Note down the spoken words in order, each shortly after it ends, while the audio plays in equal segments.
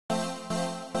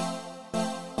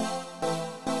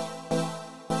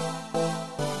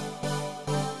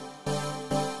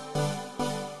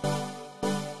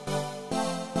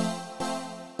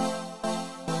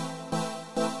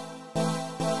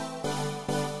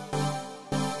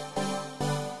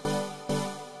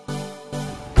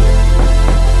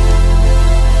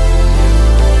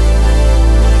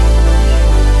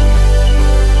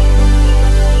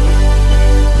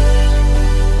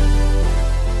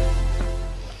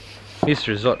This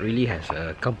resort really has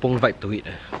a kampung vibe to it.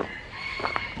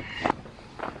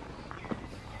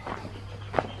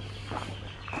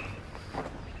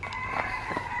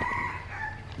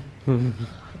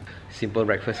 Simple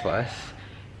breakfast for us.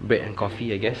 Bread and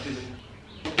coffee, I guess.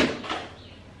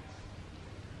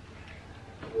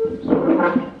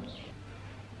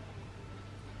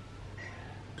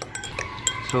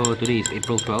 So today is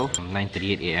April 12,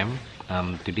 9:38 AM.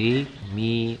 Today,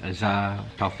 me, Azhar,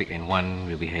 Taufik and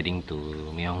Wan will be heading to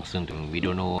Mae Hong Son. We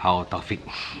don't know how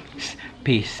Taufik's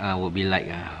pace will be like,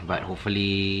 but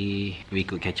hopefully we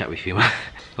could catch up with him.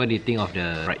 What do you think of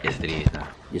the ride yesterday?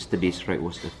 Yesterday's ride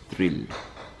was a thrill.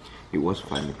 It was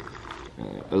fun.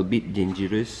 A bit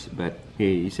dangerous, but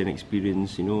hey, it's an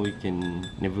experience, you know, you can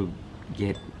never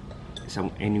get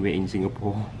anywhere in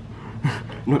Singapore.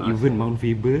 Not even Mount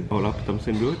Faber or Upper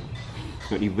Thomson Road.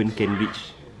 Not even Kent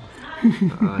Beach.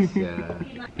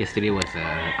 Yesterday was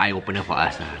an eye-opener for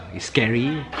us. It's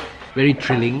scary, very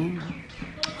thrilling,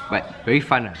 but very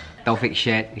fun. Taufik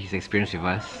shared his experience with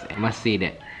us. I must say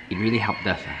that it really helped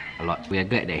us a lot. We are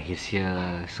glad that he's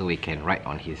here so we can write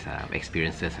on his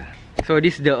experiences. So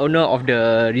this is the owner of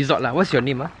the resort. What's your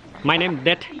name? My name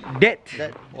Det.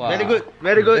 Wow. Very good,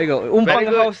 very good. Umphang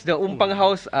House, the Umphang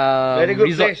House very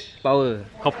good resort place. Power.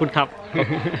 ขอบคุณครับ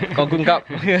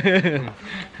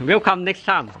Welcome next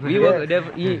time. We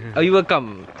will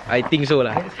come. I think so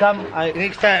lah.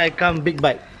 Next time I come big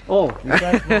bike. Oh, You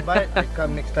guys small bike, I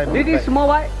come next time this big is bike. small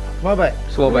bike. Small bike.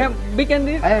 Small We bike. have big and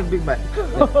this. I have big bike.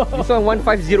 This one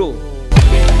 150.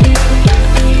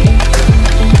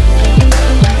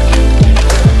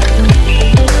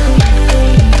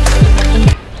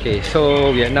 Okay,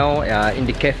 so we are now in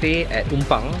the cafe at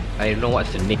Umphang. I don't know what's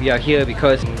the name. We are here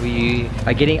because we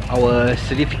are getting our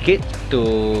certificate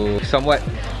to somewhat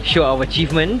show our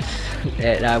achievements.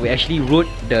 That we actually rode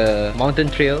the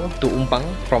mountain trail to Umphang,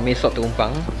 from Mae Sot to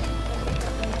Umphang.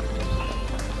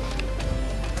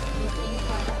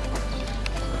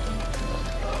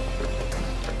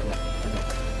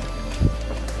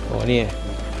 Oh ni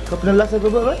Kau pernah last apa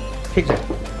buat? fix eh?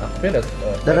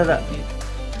 Dah.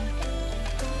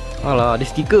 Alah, ada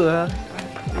stiker lah.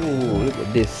 Oh, look at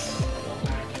this.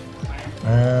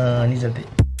 Ni cantik.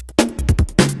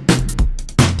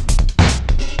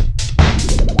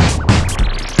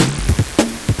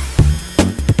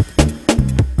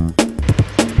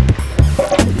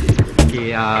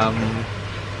 Okay,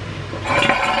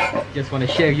 just want to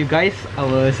share with you guys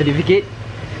our certificate.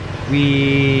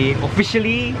 We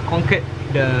officially conquered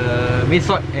the Mae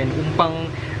Sot and Umphang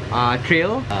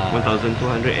trail.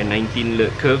 1,219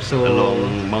 curves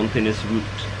along mountainous route.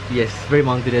 Yes, very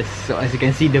mountainous. So as you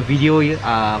can see, the video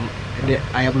that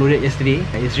I uploaded yesterday,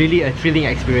 it's really a thrilling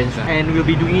experience, and we'll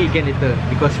be doing it again later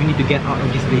because we need to get out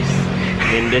of this place.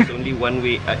 And there's only one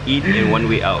way in and one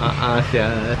way out.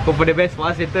 Hope for the best for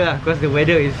us later because the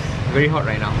weather is very hot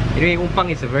right now. Anyway,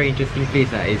 Umphang is a very interesting place.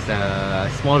 It's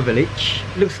a small village.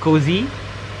 Looks cozy.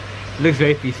 Looks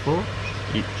very peaceful.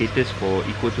 It caters for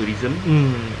ecotourism.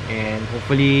 And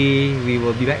hopefully we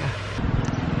will be back.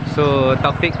 So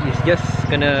Taufik is just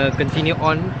gonna continue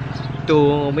on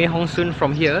to Mae Hong Son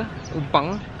from here,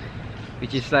 Umphang,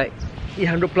 which is like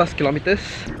 800 plus kilometers.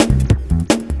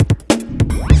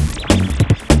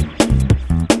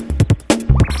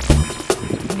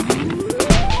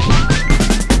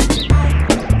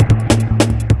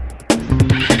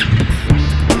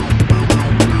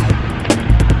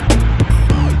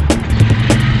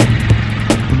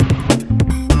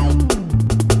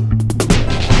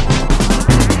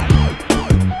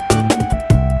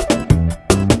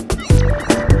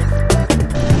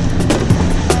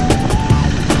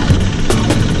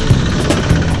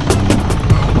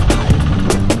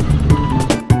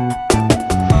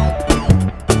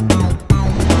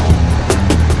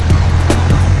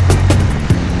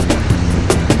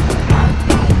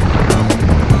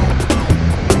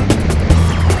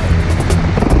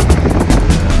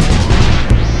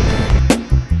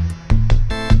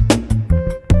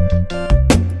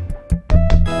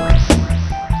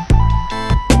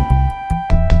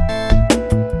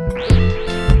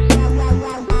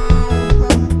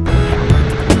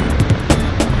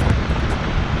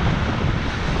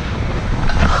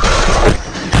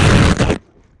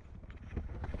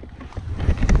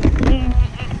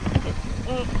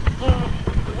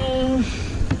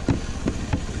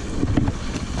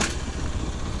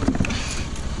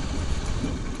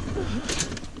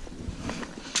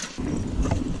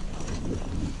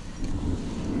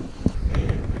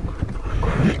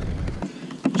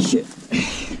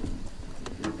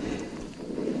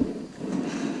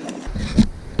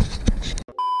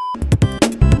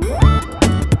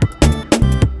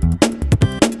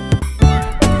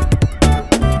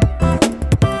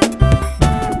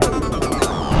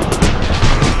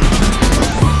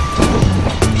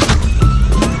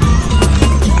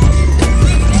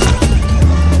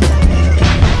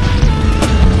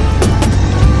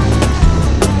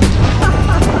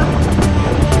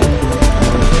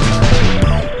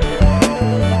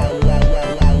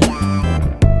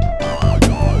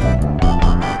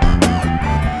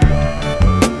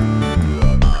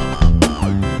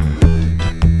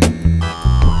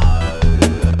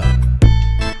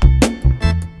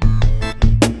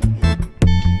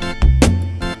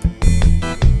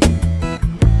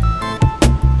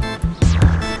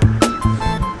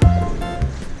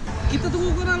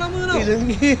 tu.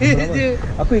 RM1 je.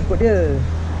 Aku ikut dia.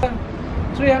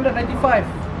 395.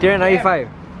 395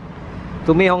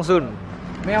 to Mae Hong Son.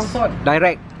 Mae Hong Son.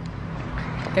 Direct.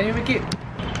 Can you make it?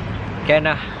 Can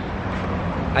lah.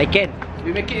 I can.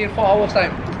 We make it in 4 hours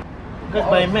time. Because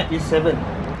my map is 7.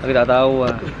 Aku tak tahu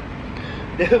lah.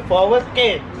 Dia 4 hours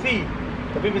free.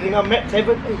 Tapi bila tengok map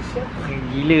 7, siapa?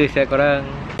 Gila saya korang.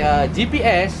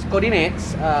 GPS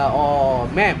coordinates or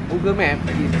map, Google Map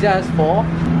is just for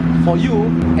you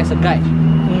as a guide.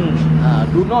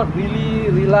 Do not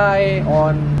really rely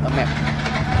on a map.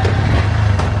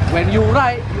 When you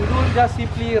ride, you don't just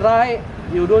simply ride,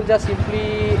 you don't just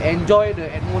simply enjoy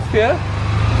the atmosphere,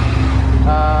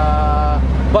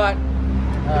 but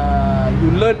you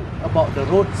learn about the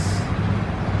roads,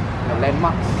 the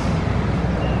landmarks.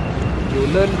 You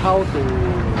learn how to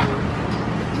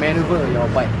maneuver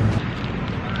your bike.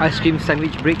 Ice cream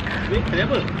sandwich break.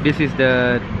 This is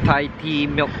the Thai tea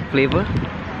milk flavor.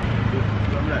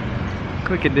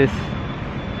 Look at this.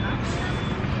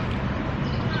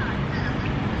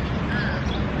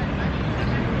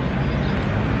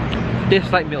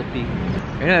 Tastes like milk tea.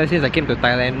 You know, since I came to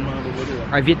Thailand,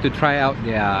 I've yet to try out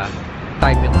their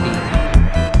Thai milk tea.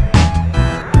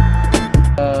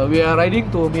 We are riding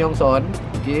to Mae Hong Son.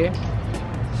 Okay.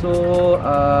 So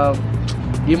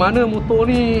di mana motor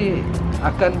ni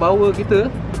akan bawa kita,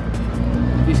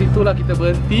 di situlah kita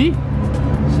berhenti.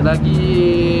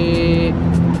 Selagi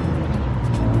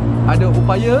ada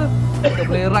upaya kita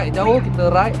boleh ride jauh, kita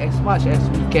ride as much as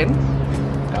we can.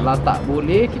 Kalau tak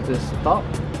boleh, kita stop,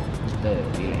 kita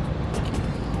relax.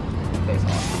 That's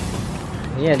all.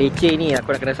 Ni yang leceh ni,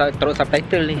 aku nak kena taruh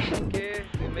subtitle ni. Okay,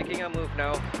 we're making a move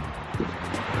now.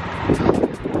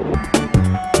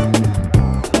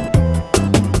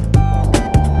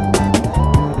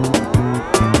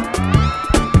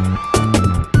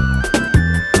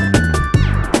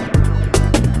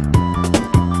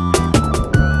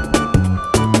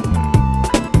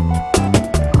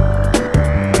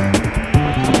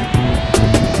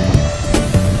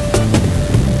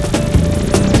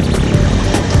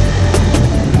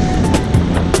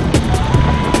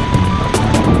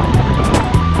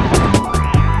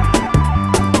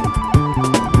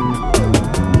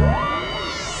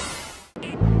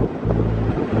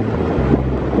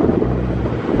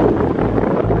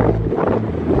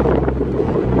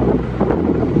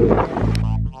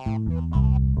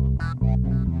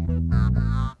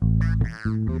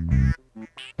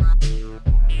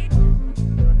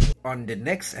 On the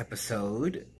next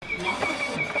episode,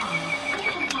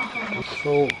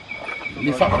 So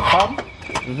lift up the pump.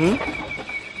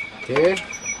 Okay.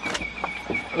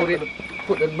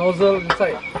 Put the nozzle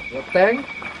inside your tank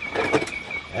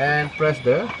and press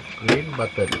the green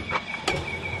button.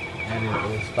 And it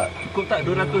will start. Cukup tak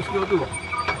 200 kilo tu?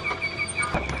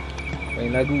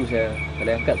 Main lagu saya, tak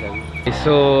boleh angkat saya.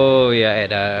 So yeah,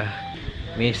 at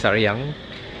Mae Saryang,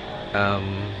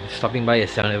 stopping by a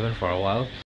 7-Eleven for a while.